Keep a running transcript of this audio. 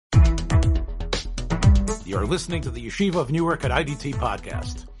You're listening to the Yeshiva of Newark at IDT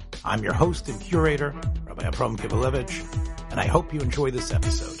podcast. I'm your host and curator, Rabbi Abram Kibalevich, and I hope you enjoy this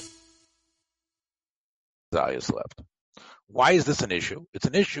episode. Is left. Why is this an issue? It's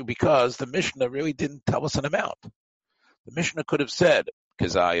an issue because the Mishnah really didn't tell us an amount. The Mishnah could have said,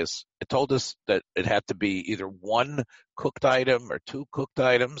 Kazayas, it told us that it had to be either one cooked item or two cooked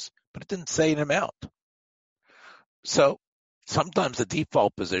items, but it didn't say an amount. So sometimes the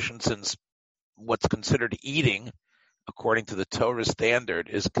default position, since what's considered eating, according to the Torah standard,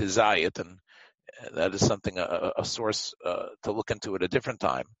 is kazayit, and that is something, a source to look into at a different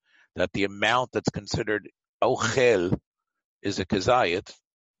time, that the amount that's considered ochel is a kazayit.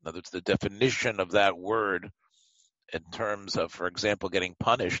 In other words, the definition of that word in terms of, for example, getting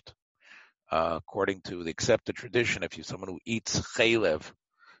punished, according to the accepted tradition, if you're someone who eats chaylev,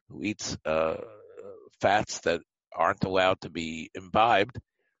 who eats fats that aren't allowed to be imbibed,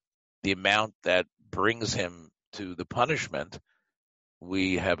 the amount that brings him to the punishment,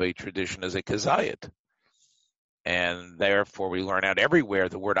 we have a tradition as a kazayit. And therefore we learn out everywhere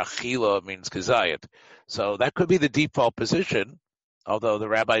the word achila means kazayit. So that could be the default position, although the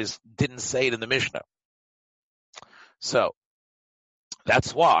rabbis didn't say it in the Mishnah. So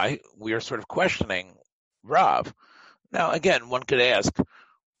that's why we are sort of questioning Rav. Now again, one could ask,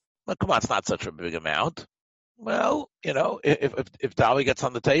 well, come on, it's not such a big amount. Well, you know, if Dolly gets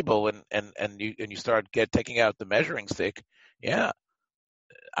on the table and you start taking out the measuring stick, yeah,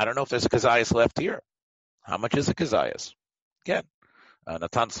 I don't know if there's a kazayas left here. How much is a kazayas? Again,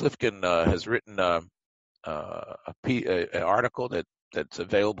 Natan Slifkin has written an article that's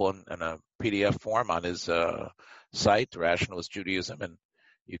available in a PDF form on his site, Rationalist Judaism, and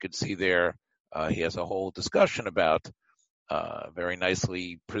you can see there he has a whole discussion about, very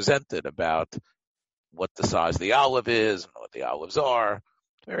nicely presented, about what the size of the olive is and what the olives are.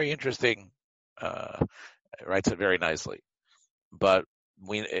 Very interesting. Writes it very nicely. But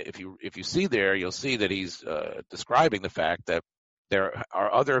if you see there, you'll see that he's describing the fact that there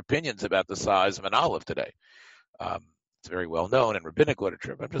are other opinions about the size of an olive today. It's very well known in rabbinic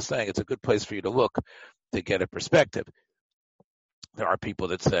literature, but I'm just saying it's a good place for you to look to get a perspective. There are people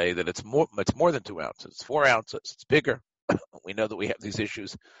that say that it's more than 2 ounces, it's 4 ounces, it's bigger. We know that we have these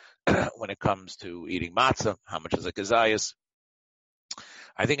issues when it comes to eating matzah. How much is a kazayas?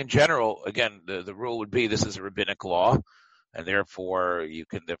 I think in general, again, the rule would be this is a rabbinic law, and therefore you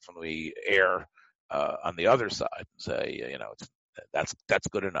can definitely err on the other side and say, you know, that's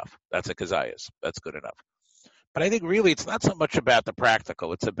good enough. That's a kazayas. That's good enough. But I think really it's not so much about the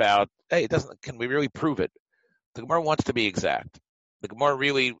practical. It's about, hey, can we really prove it? The Gemara wants to be exact. The Gemara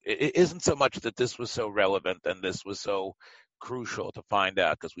really, it isn't so much that this was so relevant and this was so crucial to find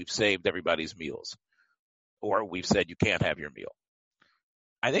out because we've saved everybody's meals, or we've said you can't have your meal.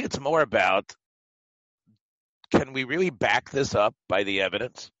 I think it's more about, can we really back this up by the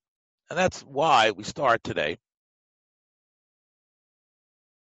evidence? And that's why we start today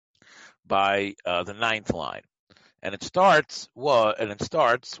by the 9th line. And it starts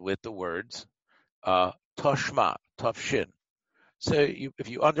with the words Toshma, Tofshin. So if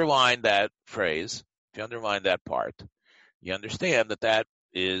you underline that phrase, if you underline that part, you understand that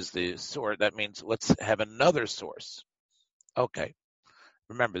is the source. That means let's have another source. Okay.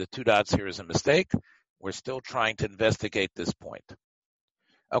 Remember, the 2 dots here is a mistake. We're still trying to investigate this point.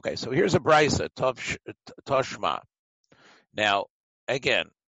 Okay, so here's a brisa, Toshma. Now, again,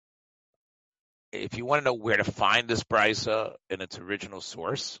 if you want to know where to find this brisa in its original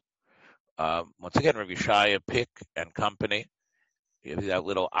source, once again, Rav Yeshaya, Pick and Company, you have that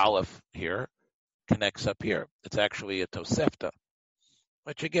little aleph here, connects up here. It's actually a Tosefta,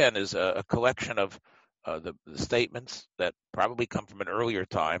 which again is a collection of the statements that probably come from an earlier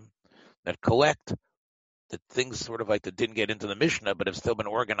time that collect the things sort of like that didn't get into the Mishnah but have still been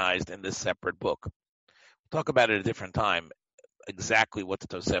organized in this separate book. We'll talk about it at a different time, exactly what the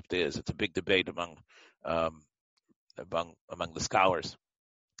Tosefta is. It's a big debate among the scholars.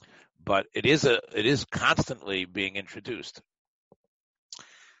 But it is constantly being introduced.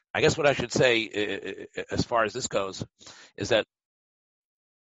 I guess what I should say, as far as this goes, is that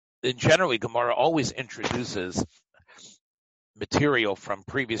in generally Gemara always introduces material from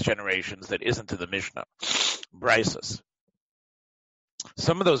previous generations that isn't in the Mishnah, brises.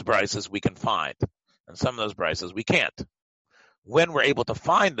 Some of those brises we can find, and some of those brises we can't. When we're able to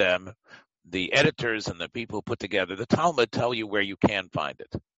find them, the editors and the people who put together the Talmud tell you where you can find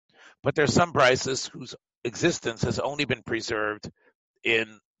it. But there's some brises whose existence has only been preserved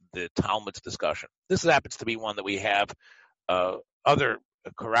in the Talmud's discussion. This happens to be one that we have other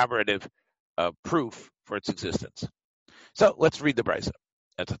corroborative proof for its existence. So let's read the brisa.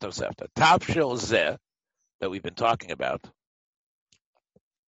 That's a Tosefta. Tav shel zeh, that we've been talking about.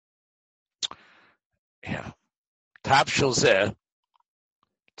 Yeah. Tavshil zeh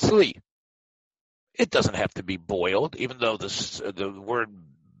tzli. It doesn't have to be boiled, even though the word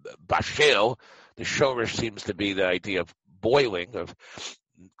bashel, the shorish seems to be the idea of boiling, of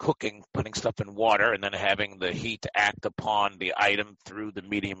cooking, putting stuff in water, and then having the heat act upon the item through the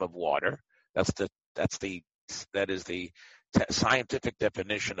medium of water. That is the scientific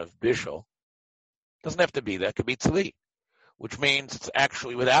definition of bishul. Doesn't have to be that. It could be tzli, which means it's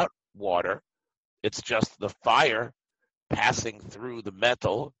actually without water. It's just the fire passing through the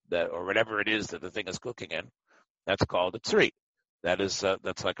metal or whatever it is that the thing is cooking in. That's called a tzri. That's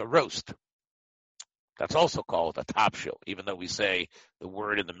like a roast. That's also called a tafshil. Even though we say the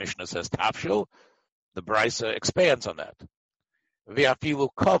word in the Mishnah says tafshil, the Brisa expands on that. V'afilu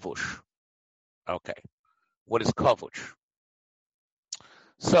kavush. Okay. What is kavush?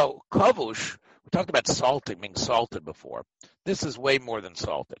 So kavush, we talked about salting, being salted before. This is way more than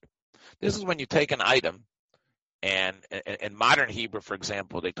salted. This is when you take an item, and in modern Hebrew, for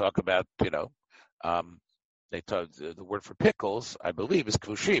example, they talk about, the word for pickles, I believe, is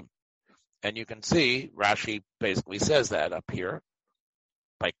kvushim. And you can see Rashi basically says that up here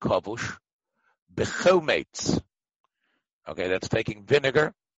by kavush, bechometz. Okay, that's taking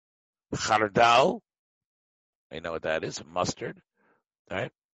vinegar, chardal, you know what that is, mustard,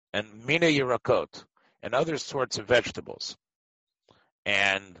 right? And mina yirakot, and other sorts of vegetables.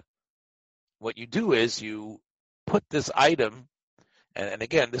 And what you do is you put this item, and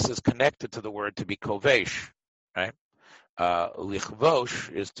again, this is connected to the word to be kovesh, right?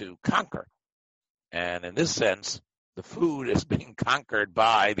 Lichvosh is to conquer. And in this sense, the food is being conquered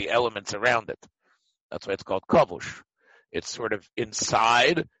by the elements around it. That's why it's called kavush. It's sort of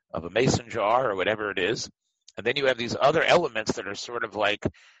inside of a mason jar or whatever it is. And then you have these other elements that are sort of like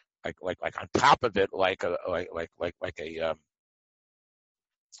on top of it, like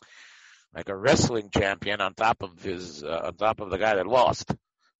a wrestling champion on top of the guy that lost.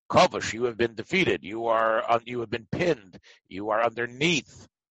 Kavush, you have been defeated. You have been pinned. You are underneath,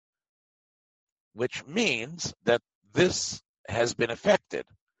 which means that this has been affected.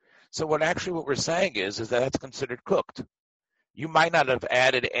 So what we're saying is that that's considered cooked. You might not have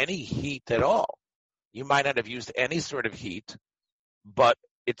added any heat at all. You might not have used any sort of heat, but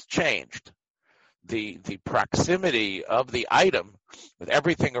it's changed. The proximity of the item with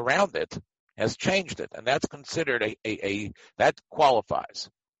everything around it has changed it, and that's considered that qualifies.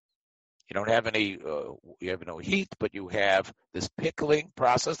 You don't have you have no heat, but you have this pickling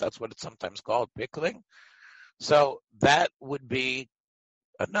process. That's what it's sometimes called, pickling. So that would be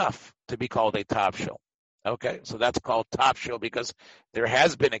enough to be called a tafshil. Okay, so that's called tafshil because there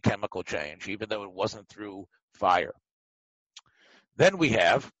has been a chemical change, even though it wasn't through fire. Then we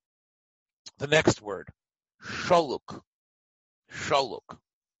have the next word, sholuk. Sholuk.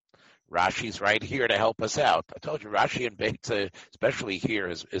 Rashi's right here to help us out. I told you Rashi and Beitza, especially here,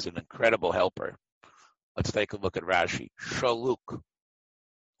 is an incredible helper. Let's take a look at Rashi. Sholuk.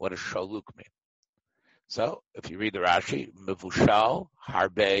 What does sholuk mean? So, if you read the Rashi, mevushal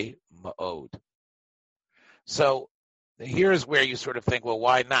harbe ma'od. So, here's where you sort of think, well,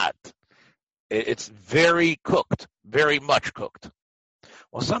 why not? It's very cooked, very much cooked.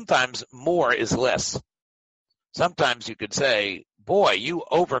 Well, sometimes more is less. Sometimes you could say, boy, you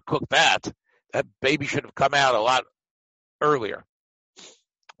overcooked that. That baby should have come out a lot earlier.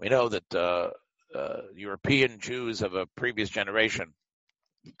 We know that European Jews of a previous generation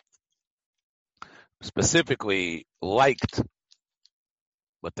specifically liked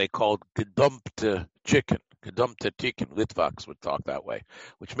what they called gedumpte chicken. Gedumpte chicken, Litvaks would talk that way,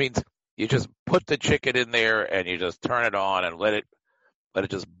 which means you just put the chicken in there and you just turn it on and let it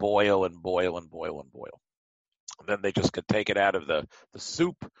just boil and boil and boil and boil. And then they just could take it out of the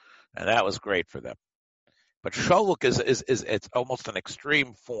soup, and that was great for them. But sholuk is it's almost an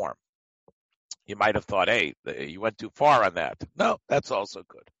extreme form. You might have thought, hey, you went too far on that. No, that's also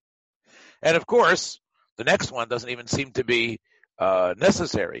good. And of course, the next one doesn't even seem to be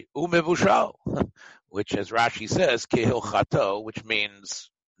necessary. Umevushal, which, as Rashi says, kehilchato, which means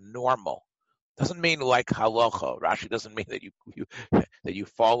normal. Doesn't mean like halacha. Rashi doesn't mean that you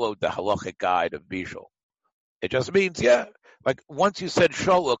followed the halachic guide of bishul. It just means, like once you said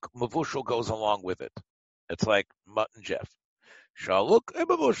sholuk, mavushal goes along with it. It's like mutton Jeff. Sholuk and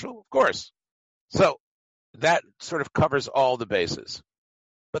mavushal, of course. So that sort of covers all the bases.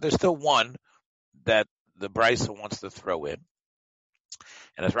 But there's still one that the Brisa wants to throw in.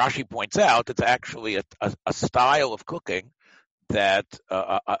 And as Rashi points out, it's actually a style of cooking that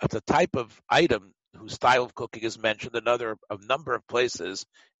it's a type of item whose style of cooking is mentioned in a number of places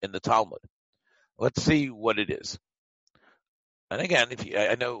in the Talmud. Let's see what it is. And again,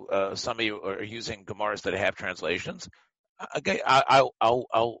 I know some of you are using Gemaras that have translations. Okay,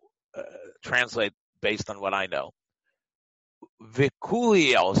 I'll translate based on what I know.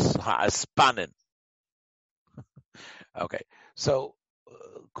 Vikulios ha'aspanin. Okay, so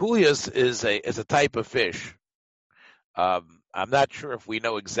kulios is a type of fish. I'm not sure if we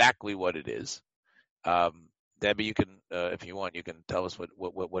know exactly what it is. Debbie, you can, if you want, you can tell us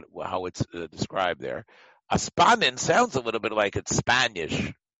how it's described there. Aspanin sounds a little bit like it's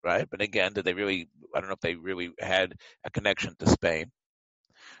Spanish, right? But again, I don't know if they really had a connection to Spain.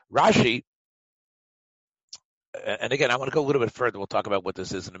 Rashi, and again, I want to go a little bit further. We'll talk about what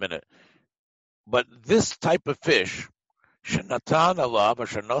this is in a minute. But this type of fish, shenatan alav or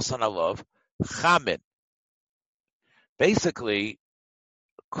shenosan alav, chamin. Basically,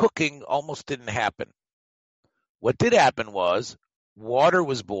 cooking almost didn't happen. What did happen was water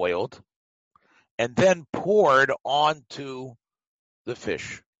was boiled and then poured onto the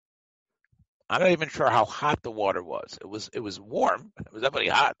fish. I'm not even sure how hot the water was. It was warm. It was definitely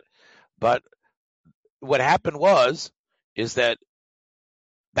hot. But what happened is that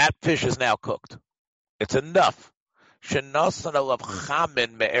fish is now cooked. It's enough. Shenosan alav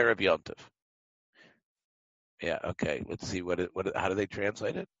chamin me'erev yontif. Yeah, okay. Let's see how do they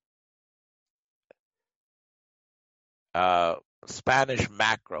translate it? Spanish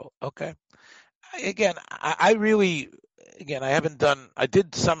macro. Okay. Again, I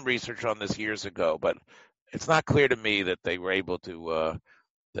did some research on this years ago, but it's not clear to me that they were able to,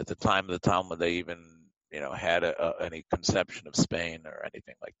 at the time of the Talmud, they even, had any conception of Spain or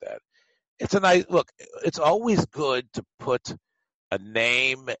anything like that. It's a nice look. It's always good to put a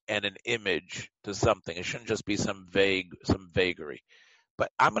name and an image to something. It shouldn't just be some vagary. But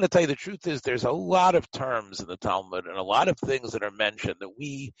I'm going to tell you the truth is there's a lot of terms in the Talmud and a lot of things that are mentioned that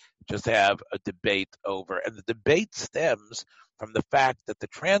we just have a debate over. And the debate stems from the fact that the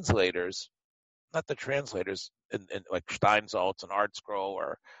translators, not the translators in like Steinsaltz and Art Scroll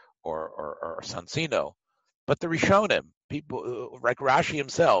or Sansino, but the Rishonim, people like Rashi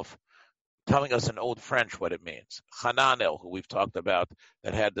himself, telling us in Old French what it means. Hananel, who we've talked about,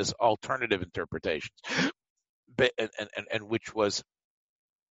 that had this alternative interpretation, and which was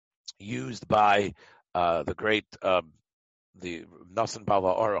used by the great the Nosson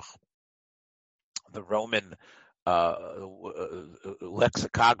Bava Aruch, the Roman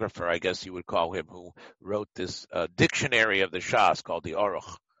lexicographer, I guess you would call him, who wrote this dictionary of the Shas called the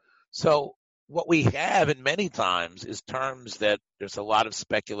Aruch. So what we have in many times is terms that there's a lot of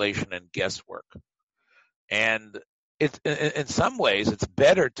speculation and guesswork. And it's, in some ways, it's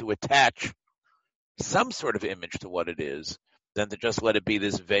better to attach some sort of image to what it is than to just let it be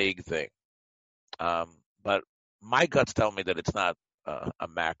this vague thing. But my guts tell me that it's not a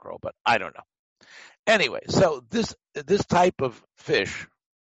macro, but I don't know. Anyway, so this type of fish,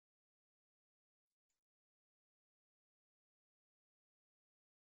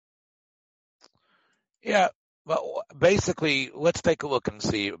 yeah, well, basically, let's take a look and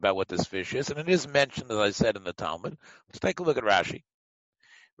see about what this fish is. And it is mentioned, as I said, in the Talmud. Let's take a look at Rashi.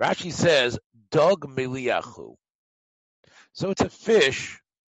 Rashi says, dog miliachu. So it's a fish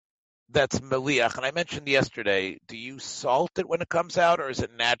that's miliach. And I mentioned yesterday, do you salt it when it comes out, or is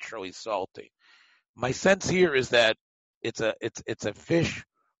it naturally salty? My sense here is that it's a fish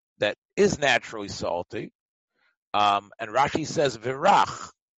that is naturally salty. And Rashi says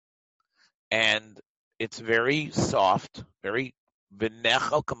virach, and it's very soft, very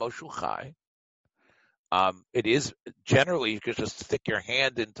vinechal kamoshu chai. It is generally you could just stick your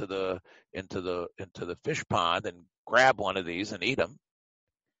hand into the fish pond and grab one of these and eat them.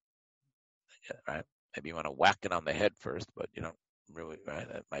 Right? Maybe you want to whack it on the head first, but you don't really. Right?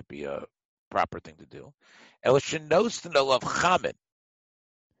 That might be a proper thing to do. of chamin.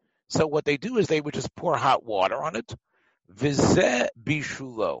 So what they do is they would just pour hot water on it. Vizeh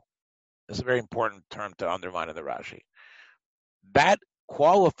bishulo. This is a very important term to underline in the Rashi. That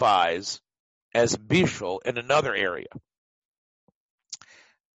qualifies as bishul in another area.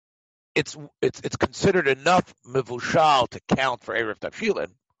 It's considered enough mevushal to count for Erev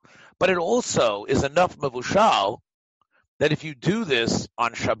Tafshilin, but it also is enough mevushal that if you do this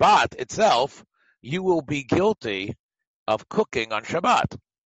on Shabbat itself, you will be guilty of cooking on Shabbat.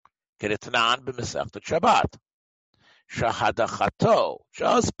 Keretnan b'mesechta Shabbat. Shahadachato,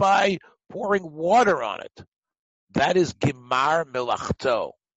 just by pouring water on it. That is gimar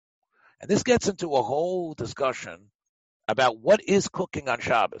melachto. And this gets into a whole discussion about what is cooking on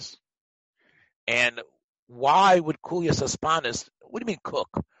Shabbos. And why would Kulyas Aspanis, what do you mean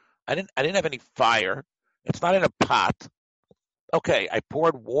cook? I didn't have any fire. It's not in a pot. Okay, I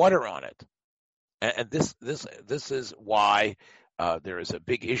poured water on it. And this is why there is a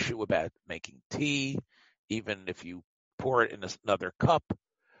big issue about making tea, even if you pour it in another cup.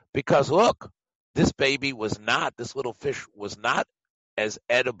 Because look, this little fish was not as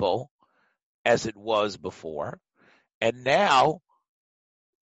edible as it was before, and now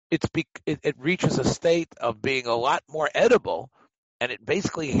it reaches a state of being a lot more edible, and it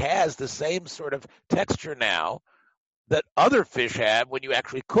basically has the same sort of texture now that other fish have when you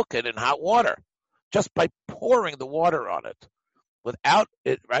actually cook it in hot water, just by pouring the water on it. Without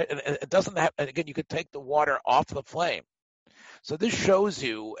it, right? And it doesn't have, and again, you could take the water off the flame. So this shows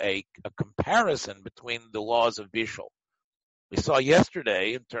you a comparison between the laws of Bishul. We saw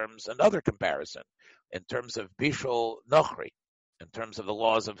yesterday another comparison in terms of Bishul Nochri, in terms of the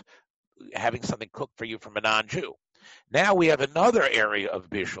laws of having something cooked for you from a non-Jew. Now we have another area of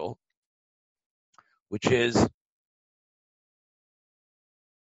Bishul, which is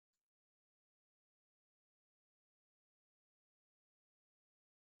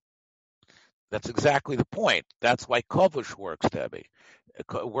that's exactly the point. That's why Kovush works, Debbie. It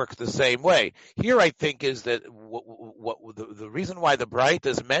works the same way. Here, I think, is that the reason why the Bright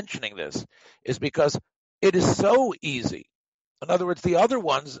is mentioning this is because it is so easy. In other words, the other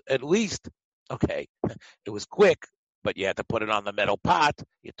ones, at least, okay, it was quick, but you had to put it on the metal pot.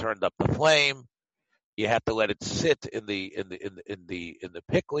 You turned up the flame. You had to let it sit in the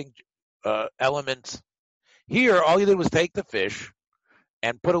pickling elements. Here, all you did was take the fish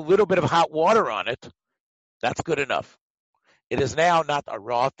and put a little bit of hot water on it. That's good enough. It is now not a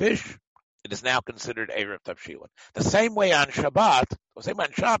raw fish. It is now considered Erev Tavshilin. The same way on Shabbat, the same way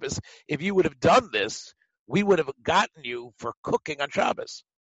on Shabbos, if you would have done this, we would have gotten you for cooking on Shabbos.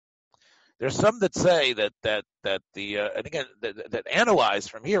 There's some that say that and again that analyze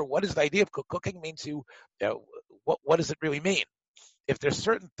from here, what is the idea of cooking means what does it really mean? If there's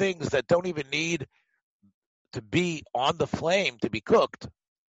certain things that don't even need to be on the flame to be cooked,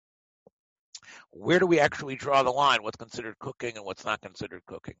 where do we actually draw the line? What's considered cooking and what's not considered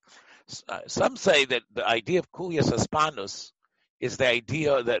cooking? Some say that the idea of kulias aspanus is the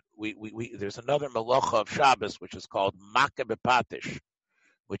idea that we there's another malacha of Shabbos which is called makeh bepatish,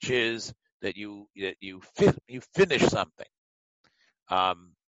 which is that you finish something,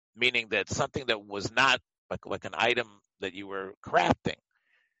 meaning that something that was not like an item that you were crafting.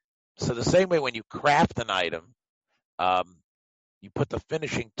 So the same way when you craft an item, you put the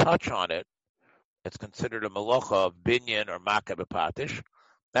finishing touch on it. It's considered a malacha of binyan or makeh bepatish.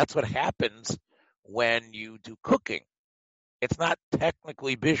 That's what happens when you do cooking. It's not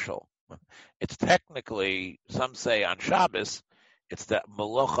technically bishul. It's technically, some say on Shabbos, it's the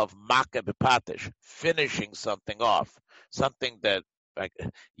malacha of makeh bepatish, finishing something off, something that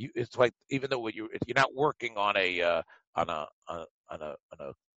it's like even though you're not working on a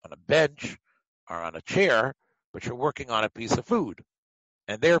bench or on a chair, but you're working on a piece of food.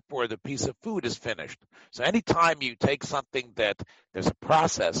 And therefore, the piece of food is finished. So anytime you take something that there's a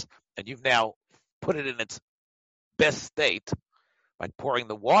process and you've now put it in its best state by pouring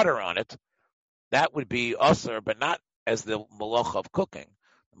the water on it, that would be usur, but not as the malacha of cooking,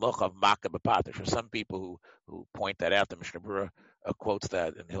 the malacha of makeh bepatish. There are some people who point that out. The Mishnah Berurah quotes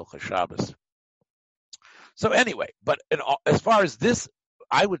that in Hilchos Shabbos. So anyway, but as far as this,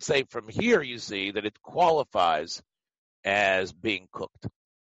 I would say from here you see that it qualifies as being cooked.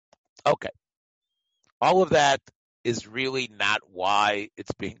 Okay. All of that is really not why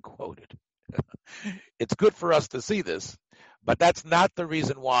it's being quoted. It's good for us to see this, but that's not the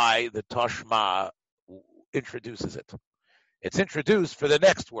reason why the Toshma introduces it. It's introduced for the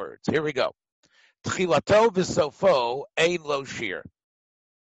next words. Here we go. Tchilato v'sofo ein lo shir.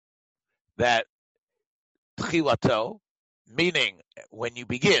 That tchilato, meaning when you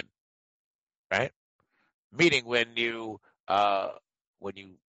begin, right? Meaning when you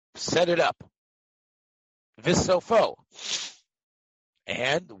set it up, v'sofo,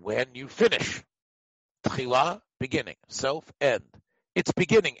 and when you finish, tchila, beginning, sof, end. Its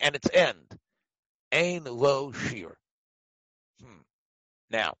beginning and its end, ein lo shir.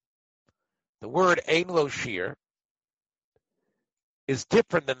 Now, the word ein lo shir is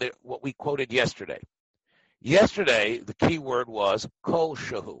different than what we quoted yesterday. Yesterday, the key word was kol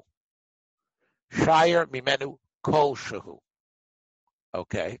shahu. Shire mimenu kol shahu.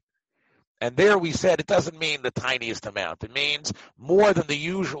 Okay? And there we said it doesn't mean the tiniest amount. It means more than the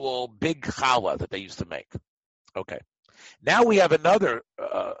usual big challah that they used to make. Okay. Now we have another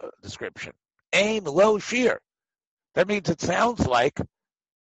description. Ein lo shir. That means it sounds like,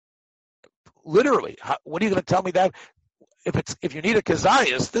 literally, what are you going to tell me that? If you need a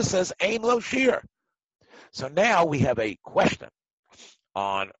kazayas, this says ein lo shir. So now we have a question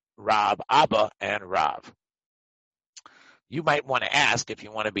on Rav, Abba, and Rav. You might want to ask, if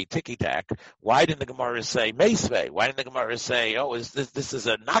you want to be ticky-tack, why didn't the Gemara say Meisvei? Why didn't the Gemara say, this is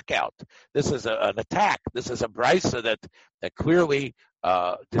a knockout, this is an attack, this is a brisa that clearly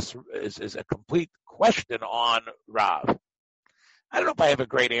this is a complete question on Rav? I don't know if I have a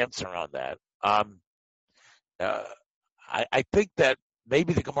great answer on that. I think that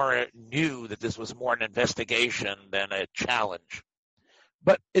maybe the Gemara knew that this was more an investigation than a challenge.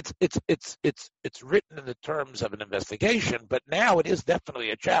 But it's written in the terms of an investigation, but now it is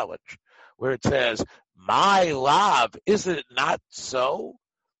definitely a challenge, where it says, my love, is it not so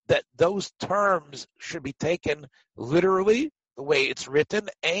that those terms should be taken literally, the way it's written,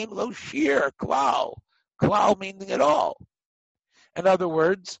 ein lo shir klal, klal meaning at all. In other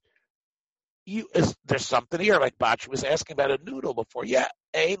words, there's something here, like Bachi was asking about a noodle before. Yeah,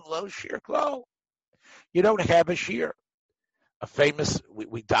 ein lo shir klal. You don't have a shear. A famous,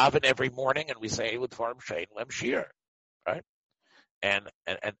 we daven every morning and we say with farm shein lem shir, right? And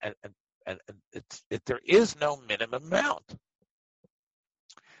there is no minimum amount.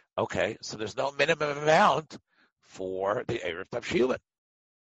 Okay, so there's no minimum amount for the Erev Tavshilin.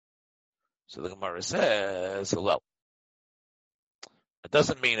 So the Gemara says, well, it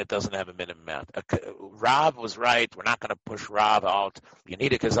doesn't mean it doesn't have a minimum amount. Rav was right. We're not going to push Rav out. You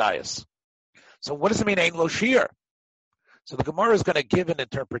need a kazayas. So what does it mean, ein lo shir? So the Gemara is going to give an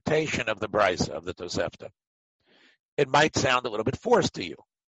interpretation of the brisa, of the Tosefta. It might sound a little bit forced to you.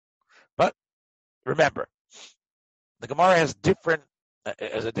 But remember, the Gemara has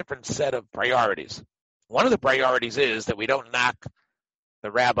a different set of priorities. One of the priorities is that we don't knock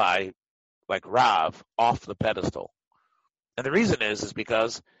the rabbi, like Rav, off the pedestal. And the reason is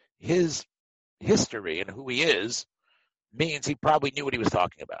because his history and who he is means he probably knew what he was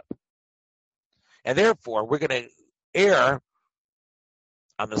talking about. And therefore, we're going to err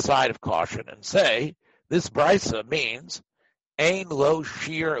on the side of caution and say this brisa means ein lo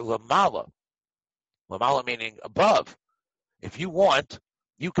shir lamala. Lamala meaning above. If you want,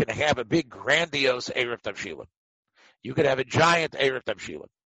 you can have a big grandiose Erev Tavshilin. You could have a giant Erev Tavshilin.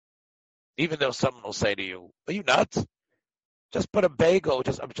 Even though someone will say to you, are you nuts? Just put a bagel,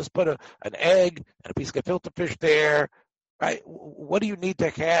 just put an egg and a piece of gefilte fish there, right? What do you need to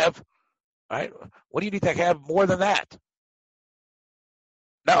have? Right? What do you need to have more than that?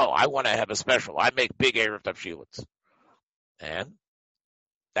 No, I want to have a special. I make big Erev Tavshilins. And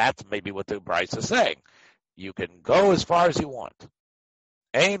that's maybe what the Bryce is saying. You can go as far as you want.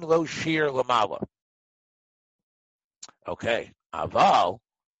 Ein lo shir lamala. Okay, aval,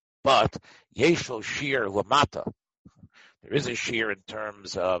 but yesh lo shir lamata. There is a shear in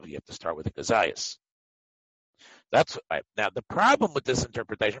terms of you have to start with a kazayas. That's right. Now the problem with this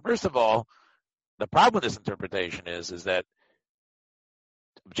interpretation. First of all, the problem with this interpretation is that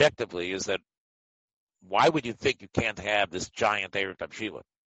objectively is that why would you think you can't have this giant Erev Tavshilin?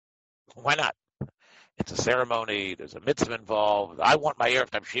 Why not? It's a ceremony. There's a mitzvah involved. I want my Erev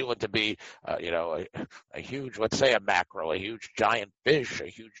Tavshilin to be, a huge, let's say a mackerel, a huge giant fish, a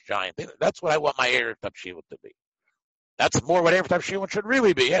huge giant thing. That's what I want my Erev Tavshilin to be. That's more what Erev Tavshilin should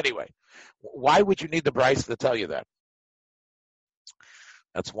really be anyway. Why would you need the Bryce to tell you that?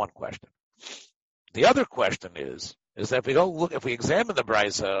 That's one question. The other question is that if we examine the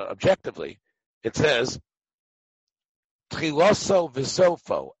Bryce objectively, it says, Triloso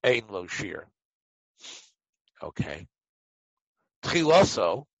visofo ein lo shir. Okay.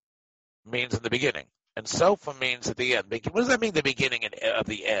 Triloso means in the beginning, and sofa means at the end. What does that mean, the beginning of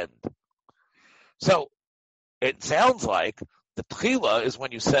the end? So it sounds like the tchila is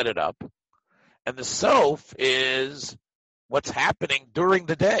when you set it up, and the sof is what's happening during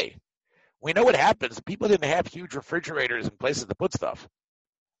the day. We know what happens. People didn't have huge refrigerators and places to put stuff.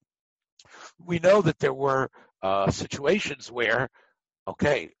 We know that there were situations where,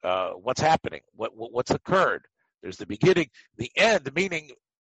 what's happening? What's occurred? There's the beginning, the end, meaning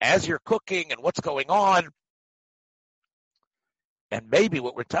as you're cooking and what's going on. And maybe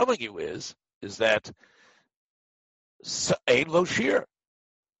what we're telling you is that ein lo shir,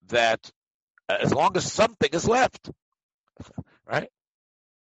 that as long as something is left, right?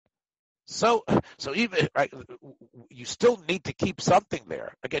 So even right, you still need to keep something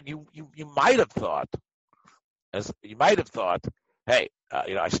there. Again, you might have thought, hey,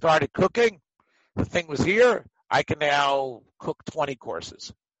 I started cooking, the thing was here, I can now cook 20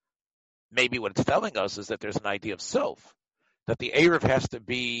 courses. Maybe what it's telling us is that there's an idea of sof, that the Erev has to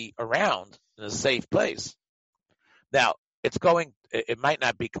be around in a safe place. Now, it might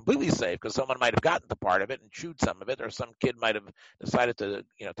not be completely safe because someone might have gotten to part of it and chewed some of it, or some kid might have decided to,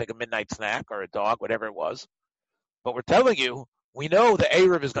 take a midnight snack, or a dog, whatever it was. But we're telling you we know the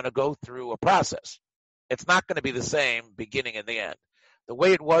Erev is going to go through a process. It's not going to be the same beginning and the end. The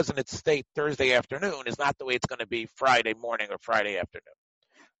way it was in its state Thursday afternoon is not the way it's going to be Friday morning or Friday afternoon.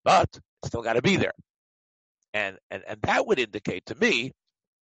 But it's still got to be there. And that would indicate to me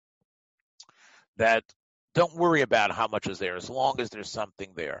that don't worry about how much is there as long as there's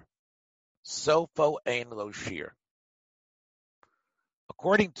something there. Sofo ein lo shir.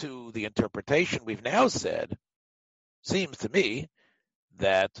 According to the interpretation we've now said, seems to me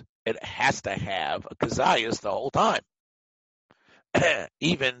that it has to have a kazayas the whole time,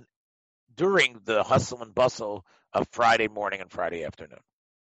 even during the hustle and bustle of Friday morning and Friday afternoon.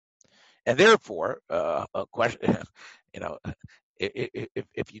 And therefore, a question,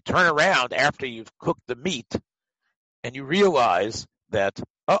 if you turn around after you've cooked the meat and you realize that,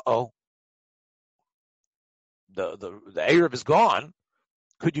 the Erev is gone,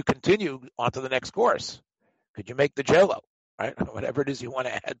 could you continue on to the next course? Could you make the jello, right? Whatever it is you want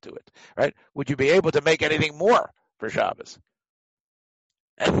to add to it, right? Would you be able to make anything more for Shabbos?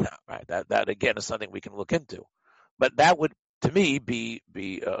 Right. That again is something we can look into, but that would, to me, be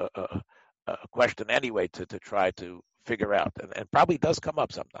a question anyway to try to figure out, and probably does come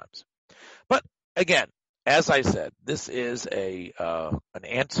up sometimes. But again, as I said, this is an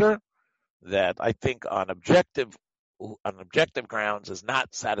answer that I think on objective grounds is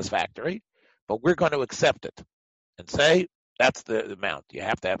not satisfactory, but we're going to accept it and say that's the amount. You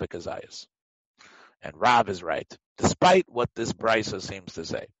have to have a kazayas. And Rav is right, despite what this brisa seems to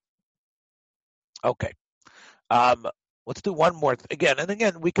say. Okay. Let's do one more again. And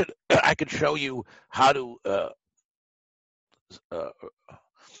again, I could show you how to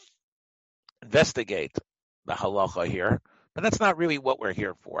investigate the halacha here, but that's not really what we're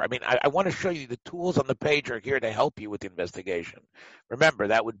here for. I mean, I want to show you the tools on the page are here to help you with the investigation. Remember,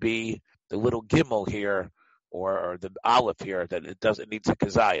 that would be the little gimel here or the aleph here that it needs a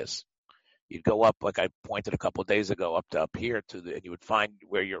kazayas. You'd go up, like I pointed a couple of days ago, up here and you would find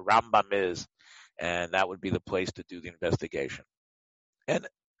where your Rambam is, and that would be the place to do the investigation. And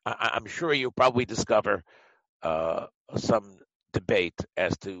I'm sure you'll probably discover some debate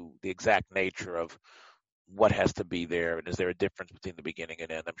as to the exact nature of what has to be there, and is there a difference between the beginning and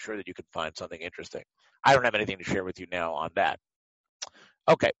end. I'm sure that you can find something interesting. I don't have anything to share with you now on that.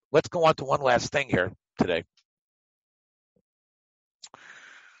 Okay, let's go on to one last thing here today.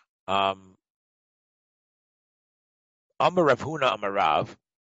 Amar Rav Huna Amar Rav.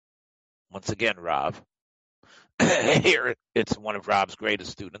 Once again, Rav. Here, it's one of Rav's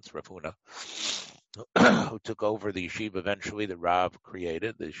greatest students, Rav Huna, who took over the yeshiva eventually that Rav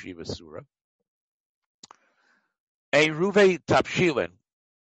created, the yeshiva Surah. A Ruve Tapshilin,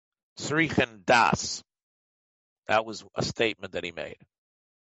 Tzrichen Das. That was a statement that he made.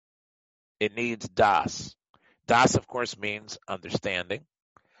 It needs Das. Das, of course, means understanding.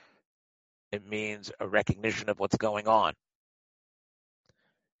 It means a recognition of what's going on.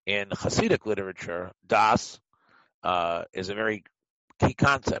 In Hasidic literature, Das is a very key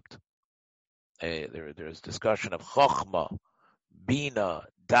concept. There's discussion of Chochmah, Bina,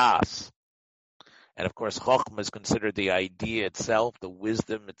 Das. And of course, Chochmah is considered the idea itself, the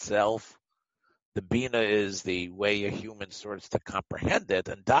wisdom itself. The Bina is the way a human starts to comprehend it.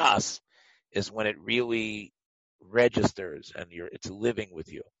 And Das is when it really registers and it's living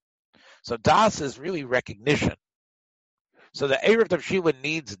with you. So Das is really recognition. So the Erev Tavshila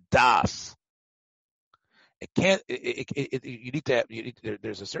needs Das. It can't. You need to have.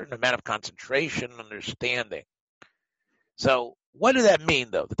 There's a certain amount of concentration, and understanding. So what does that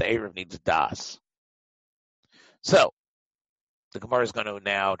mean, though, that the Erev needs Das? So the Gemara is going to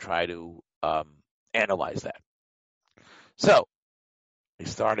now try to analyze that. So we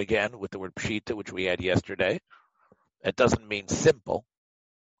start again with the word pshita, which we had yesterday. It doesn't mean simple.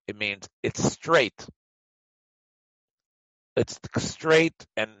 It means it's straight. It's straight,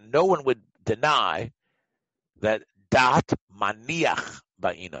 and no one would deny that dat maniach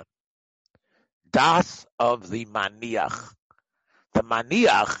ba'inan. Das of the maniach. The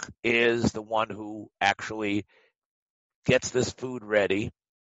maniach is the one who actually gets this food ready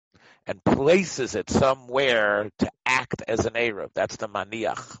and places it somewhere to act as an Erev. That's the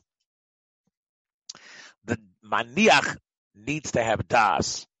maniach. The maniach needs to have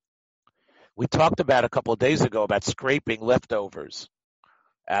das. We talked about a couple of days ago about scraping leftovers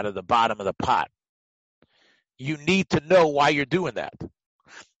out of the bottom of the pot. You need to know why you're doing that,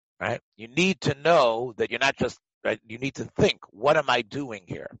 right? You need to know that you're not just, right? You need to think, what am I doing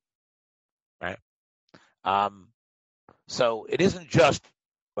here, right? So it isn't just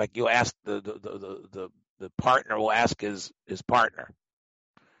like you ask the partner will ask his partner,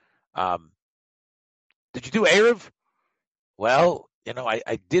 did you do Erev? well,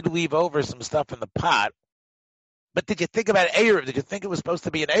 I did leave over some stuff in the pot, but did you think about Erev? Did you think it was supposed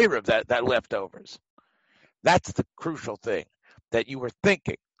to be an Erev, that leftovers? That's the crucial thing, that you were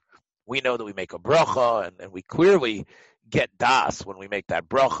thinking. We know that we make a bracha, and we clearly get das when we make that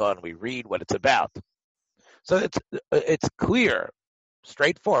bracha and we read what it's about. So it's clear,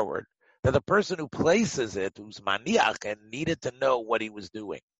 straightforward, that the person who places it, who's maniach, and needed to know what he was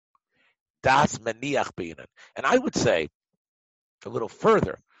doing. Das maniach binan. And I would say a little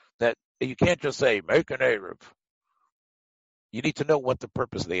further that you can't just say, make an Erev. You need to know what the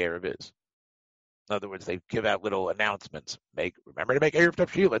purpose of the Erev is. In other words, they give out little announcements. Remember to make Erev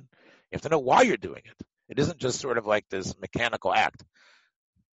Tavshilin. You have to know why you're doing it. It isn't just sort of like this mechanical act.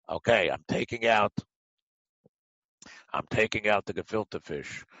 Okay, I'm taking out the gefilte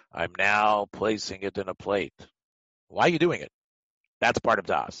fish. I'm now placing it in a plate. Why are you doing it? That's part of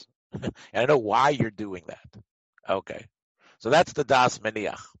das. And I know why you're doing that. Okay. So that's the das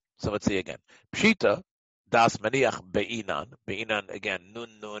meniach. So let's see again. Pshita, das meniach be'inan. Be'inan, again,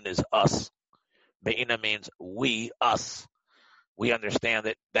 nun is us. Be'ina means we, us. We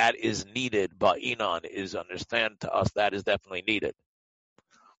understand that is needed. Ba'inan is understand to us that is definitely needed.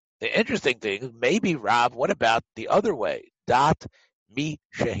 The interesting thing is, maybe, Rav, what about the other way? Dat mi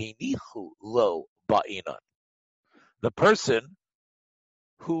shehinichu lo ba'inan. The person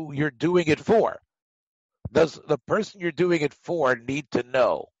who you're doing it for. Does the person you're doing it for need to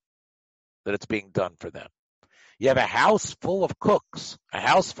know that it's being done for them? You have a house full of cooks, a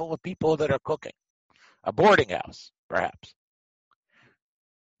house full of people that are cooking, a boarding house, perhaps.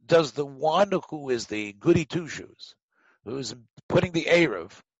 Does the one who is the goody two-shoes, who's putting the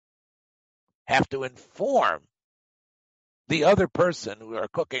Erev, have to inform the other person who are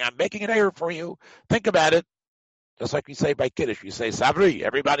cooking, I'm making an Erev for you, think about it, just like we say by Kiddush. You say, Savri,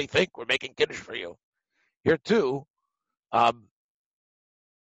 everybody think we're making Kiddush for you. Here too, do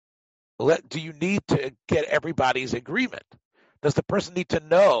you need to get everybody's agreement? Does the person need to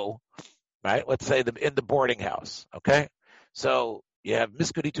know, right? Let's say in the boarding house, okay? So you have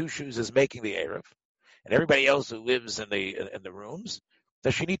Miss Goody Two Shoes is making the Erev, and everybody else who lives in the rooms,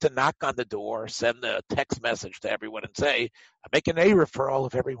 does she need to knock on the door, send a text message to everyone and say, I'm making an Erev for all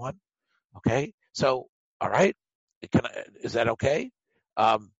of everyone, okay? So, all right, is that okay?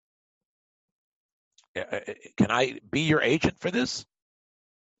 Can I be your agent for this?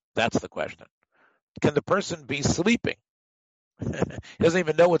 That's the question. Can the person be sleeping? He doesn't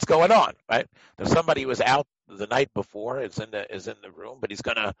even know what's going on, right? There's somebody who was out the night before, is in the room, but he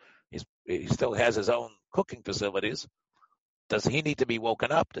still has his own cooking facilities. Does he need to be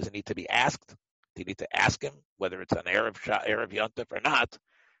woken up? Does he need to be asked? Do you need to ask him whether it's an Erev Yontif or not,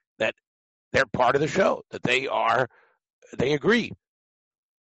 that they're part of the show, that they agree?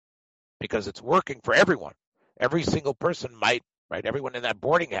 Because it's working for everyone. Every single person might, right? Everyone in that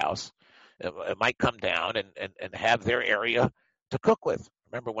boarding house might come down and have their area to cook with.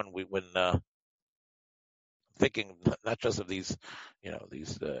 Remember when thinking not just of these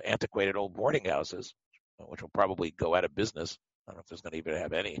antiquated old boarding houses, which will probably go out of business. I don't know if there's going to even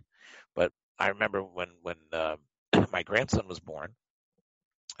have any, but I remember when my grandson was born,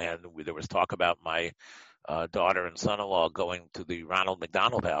 and there was talk about my daughter and son-in-law going to the Ronald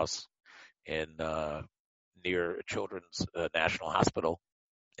McDonald House in near Children's National Hospital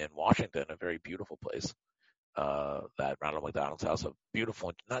in Washington, a very beautiful place. That Ronald McDonald's House, a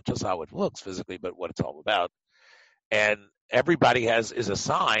beautiful, not just how it looks physically, but what it's all about. And everybody is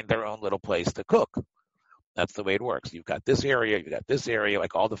assigned their own little place to cook. That's the way it works. You've got this area, you've got this area,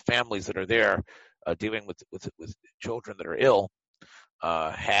 like all the families that are there dealing with children that are ill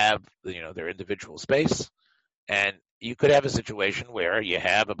have their individual space. And you could have a situation where you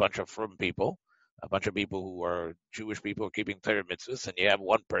have a bunch of frum people, a bunch of people who are Jewish people who are keeping Torah mitzvahs, and you have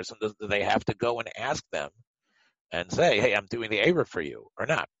one person, do they have to go and ask them and say, hey, I'm doing the Erev for you, or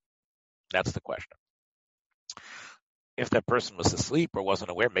not? That's the question. If that person was asleep or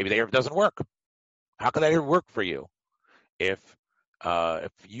wasn't aware, maybe the Erev doesn't work. How could that Erev work for you if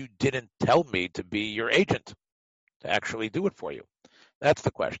you didn't tell me to be your agent, to actually do it for you? That's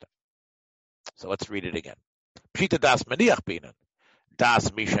the question. So let's read it again. Pshita das maniach binan.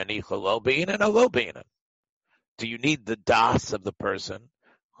 Das mishanicha lo binan or lo binan. Do you need the das of the person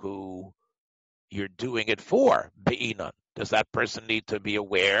who you're doing it for? Be'inan. Does that person need to be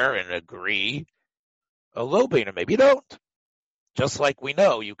aware and agree? A lo binan. Maybe you don't. Just like we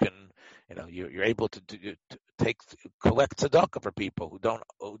know, you can, you're able to collect tzedakah for people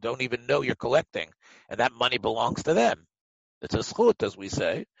who don't even know you're collecting, and that money belongs to them. It's a schut, as we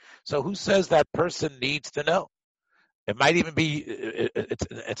say. So who says that person needs to know? It might even be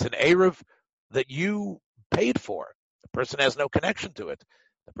it's an Erev that you paid for. The person has no connection to it.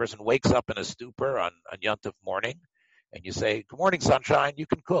 The person wakes up in a stupor on Yom Tov morning, and you say, "Good morning, sunshine. You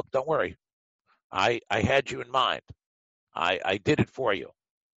can cook. Don't worry. I had you in mind. I did it for you."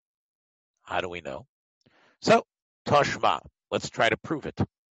 How do we know? So, Toshma. Let's try to prove it.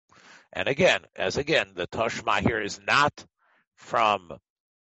 And again, the Toshma here is not from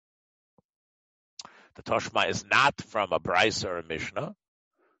a Brisa or a Mishnah.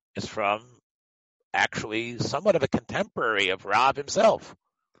 It's from actually somewhat of a contemporary of Rav himself,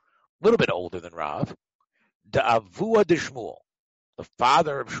 a little bit older than Rav, Avua de Shmuel, the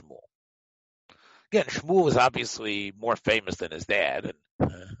father of Shmuel. Again, Shmuel is obviously more famous than his dad,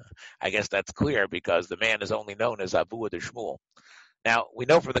 and I guess that's clear because the man is only known as Avua de Shmuel. Now, we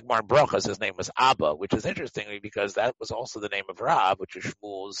know from the Gemara Brachas his name was Abba, which is interesting because that was also the name of Rav, which is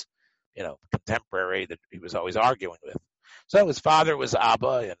Shmuel's, contemporary that he was always arguing with. So his father was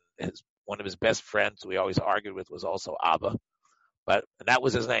Abba, and one of his best friends who he always argued with was also Abba, and that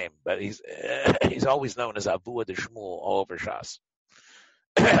was his name. But he's always known as Avua de Shmuel all over Shas.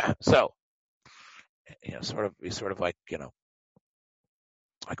 So, he's sort of like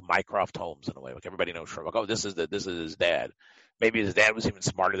Mycroft Holmes in a way. Like everybody knows Sherlock. Oh, this is his dad. Maybe his dad was even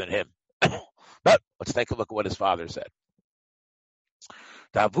smarter than him. But let's take a look at what his father said.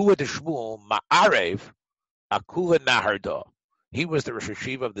 Avua de Shmuel Ma'arev Akula Naharda. He was the Rosh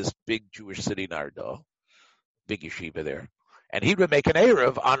Yeshiva of this big Jewish city, Narda, big yeshiva there. And he would make an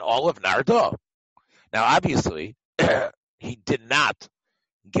Erev on all of Narda. Now, obviously, he did not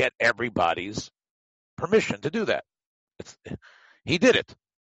get everybody's permission to do that. He did it.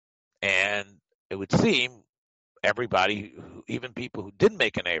 And it would seem everybody, even people who didn't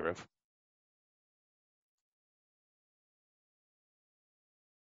make an Erev,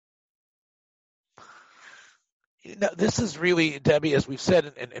 this is really, Debbie, as we've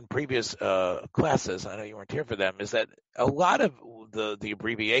said in previous classes, I know you weren't here for them, is that a lot of the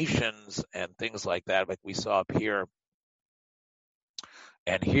abbreviations and things like that, like we saw up here,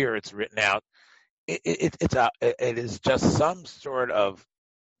 and here it's written out, it is just some sort of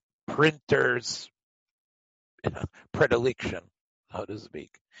printer's predilection, how to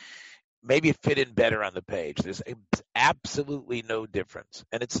speak. Maybe it fit in better on the page. There's absolutely no difference.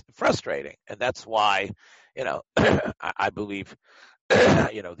 And it's frustrating. And that's why, I believe,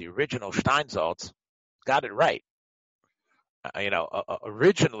 the original Steinsaltz got it right.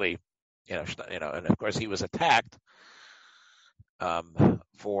 Originally, and of course he was attacked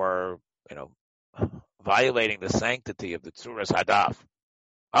for, violating the sanctity of the Tzuras Hadaf.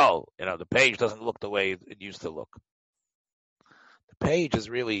 Oh, the page doesn't look the way it used to look. The page is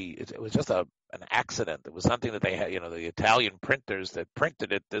really, it was just an accident. It was something that they had, the Italian printers that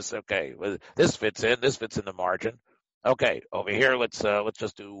printed it. This fits in the margin. Okay, over here, let's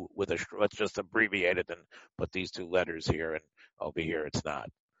just abbreviate it and put these two letters here, and over here it's not.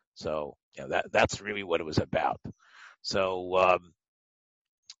 So, that's really what it was about. So,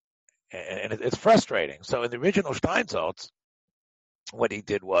 and it's frustrating. So in the original Steinsaltz, what he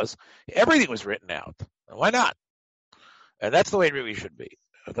did was everything was written out. Why not? And that's the way it really should be.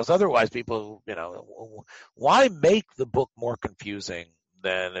 Because otherwise people, why make the book more confusing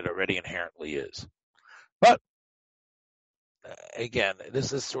than it already inherently is? But again,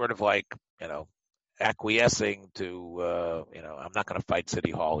 this is sort of like, acquiescing to, I'm not going to fight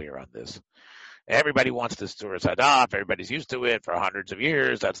City Hall here on this. Everybody wants this Tzuras Hadaf. Everybody's used to it for hundreds of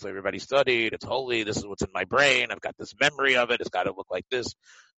years. That's what everybody studied. It's holy. This is what's in my brain. I've got this memory of it. It's got to look like this.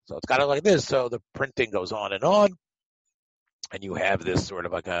 So it's got to look like this. So the printing goes on. And you have this sort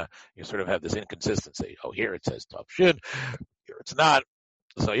of have this inconsistency. Oh, here it says Tav Shin. Here it's not.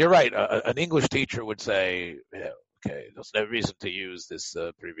 So you're right. An English teacher would say, okay, there's no reason to use this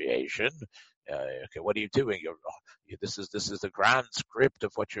abbreviation. Okay, what are you doing? This is the grand script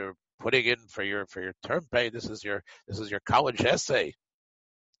of what you're putting in for your term pay. This is your college essay.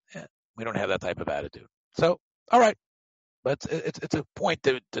 Yeah, we don't have that type of attitude. So, all right, but it's a point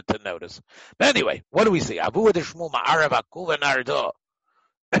to notice. But anyway, what do we see? Avua de Shmuel ma'arav akula nardo.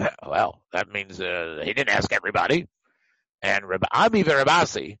 Well, that means he didn't ask everybody. And Rabbi Ami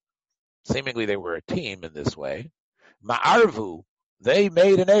Verabasi, seemingly they were a team in this way. Ma'arvu, they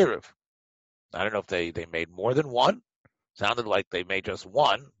made an Erev. I don't know if they made more than one. Sounded like they made just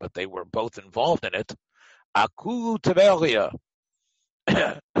one, but they were both involved in it. Akulu Tevelia.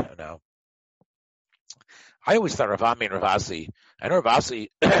 Now, I always thought Rav Ami and Ravasi, I know Ravasi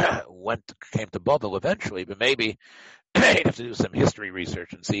came to Babel eventually, but maybe he'd have to do some history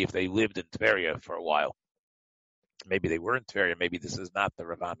research and see if they lived in Tveria for a while. Maybe they were in Tveria. Maybe this is not the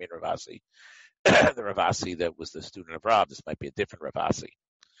Rav Ami and Ravasi. The Ravasi that was the student of Rav. This might be a different Ravasi.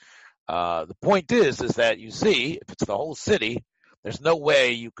 The point is that you see, if it's the whole city, there's no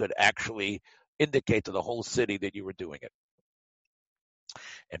way you could actually indicate to the whole city that you were doing it.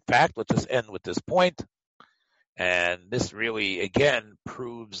 In fact, let's just end with this point. And this really, again,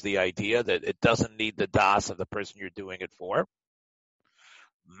 proves the idea that it doesn't need the das of the person you're doing it for.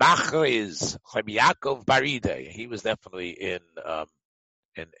 Machriz Rabbi Yaakov Baride. He was definitely in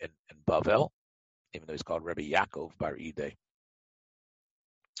Bavel, even though he's called Rabbi Yaakov Baride.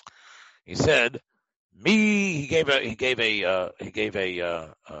 He said, he gave a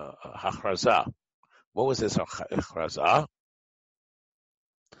hachraza. What was this hachraza?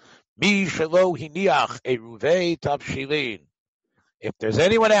 Mi shelo hiniach eruvei tavshilin. If there's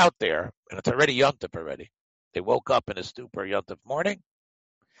anyone out there, and it's already Yontif already, they woke up in a stupor Yontif morning,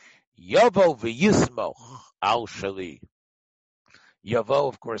 Yavo v'yismoch al shali. Yavo,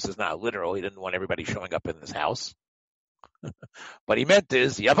 of course, is not literal. He didn't want everybody showing up in his house. But he meant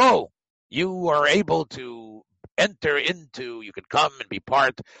is, Yavo, you are able to enter into, you can come and be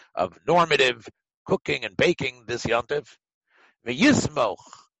part of normative cooking and baking this Yontif. V'yismoch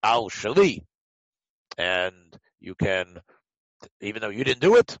al shali. And you can, even though you didn't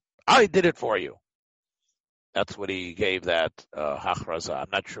do it, I did it for you. That's what he gave that hachraza. I'm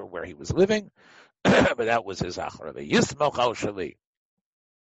not sure where he was living, but that was his hachraza. Yismoch al shali.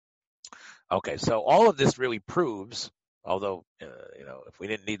 Okay, so all of this really proves, although if we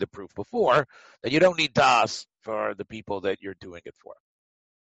didn't need the proof before, that you don't need das for the people that you're doing it for.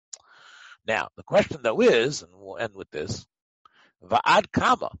 Now, the question though is, and we'll end with this, va'ad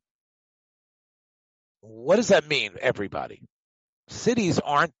kama. What does that mean, everybody? Cities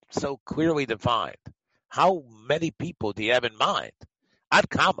aren't so clearly defined. How many people do you have in mind? Ad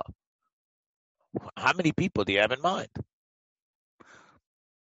kama. How many people do you have in mind?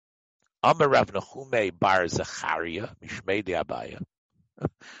 Amar Rav Nechume bar Zachariah, Mishmei de Abaya.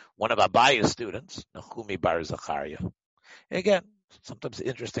 One of Abaya's students, Nechumi bar Zachariah. Again, sometimes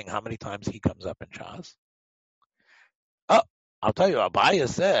interesting how many times he comes up in Shas. Oh, I'll tell you, Abaya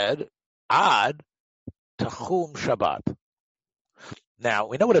said, Ad Tachum Shabbat. Now,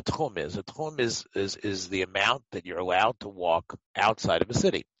 we know what a tchum is. A tchum is the amount that you're allowed to walk outside of a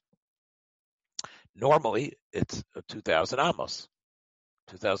city. Normally, it's 2,000 amos.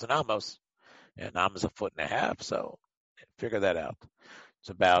 2,000 amos. And am is a foot and a half, so figure that out. It's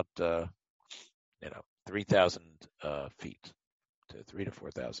about, 3,000 feet, to 3,000 to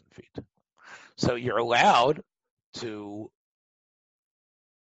 4,000 feet. So you're allowed to,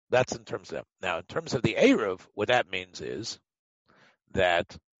 that's in terms of them. Now, in terms of the Eruv, what that means is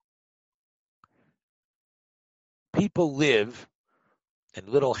that people live in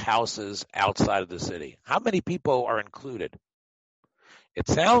little houses outside of the city. How many people are included? It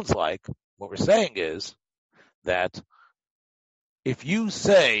sounds like what we're saying is that if you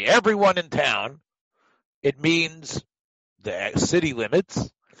say everyone in town, it means the city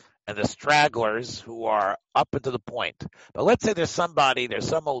limits and the stragglers who are up and to the point. But let's say there's some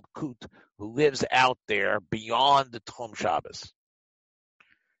old coot who lives out there beyond the Tchum Shabbos.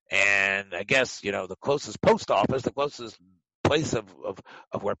 And I guess, the closest post office, the closest place of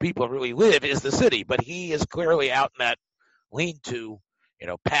where people really live is the city. But he is clearly out in that lean-to,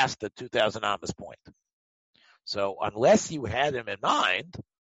 past the 2,000 amos point. So unless you had him in mind,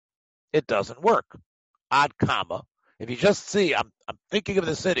 it doesn't work. Ad kama. If you just see, I'm thinking of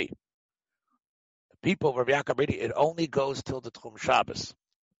the city. The people of Rabbi Yaakov, it only goes till the Tchum Shabbos.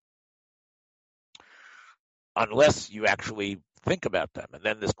 Unless you actually think about them. And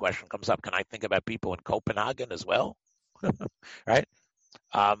then this question comes up, can I think about people in Copenhagen as well? Right?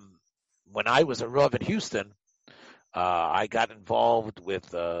 When I was a Rav in Houston, I got involved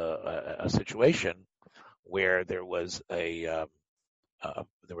with a situation where there was there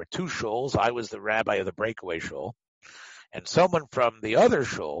were two shuls. I was the rabbi of the breakaway shul, and someone from the other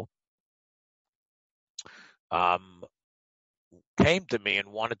shul came to me and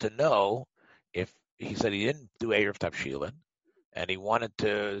wanted to know if, he said he didn't do Erev Tavshilin, and he wanted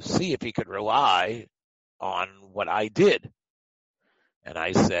to see if he could rely on what I did. And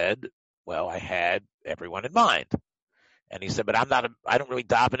I said, well, I had everyone in mind. And he said, but I don't really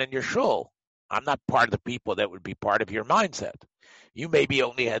daven in your shul. I'm not part of the people that would be part of your mindset. You maybe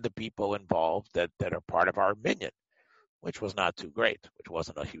only had the people involved that are part of our minyan, which was not too great, which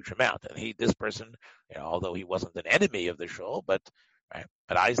wasn't a huge amount. And this person, although he wasn't an enemy of the shul, but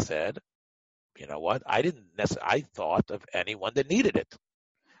I said, you know what? I thought of anyone that needed it.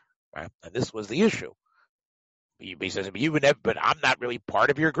 Right? And this was the issue. He says, but I'm not really part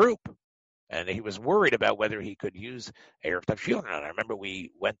of your group. And he was worried about whether he could use Erev Tavshilin. And I remember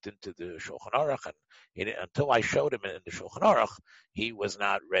we went into the Shulchan Aruch, and until I showed him in the Shulchan Aruch, he was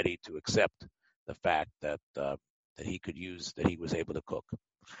not ready to accept the fact that he could use, that he was able to cook.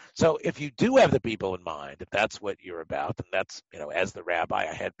 So if you do have the people in mind, if that's what you're about, and that's, as the rabbi,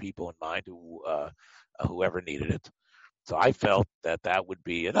 I had people in mind whoever needed it. So I felt that would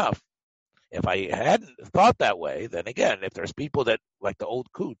be enough. If I hadn't thought that way, then again, if there's people that, like the old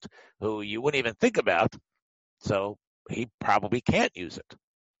coot, who you wouldn't even think about, so he probably can't use it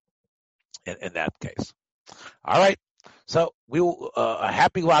in that case. All right. So we will, a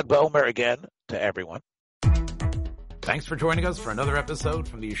happy Lag BaOmer again to everyone. Thanks for joining us for another episode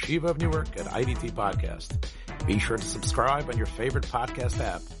from the Yeshiva of Newark at IDT Podcast. Be sure to subscribe on your favorite podcast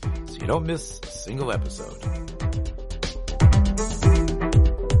app so you don't miss a single episode.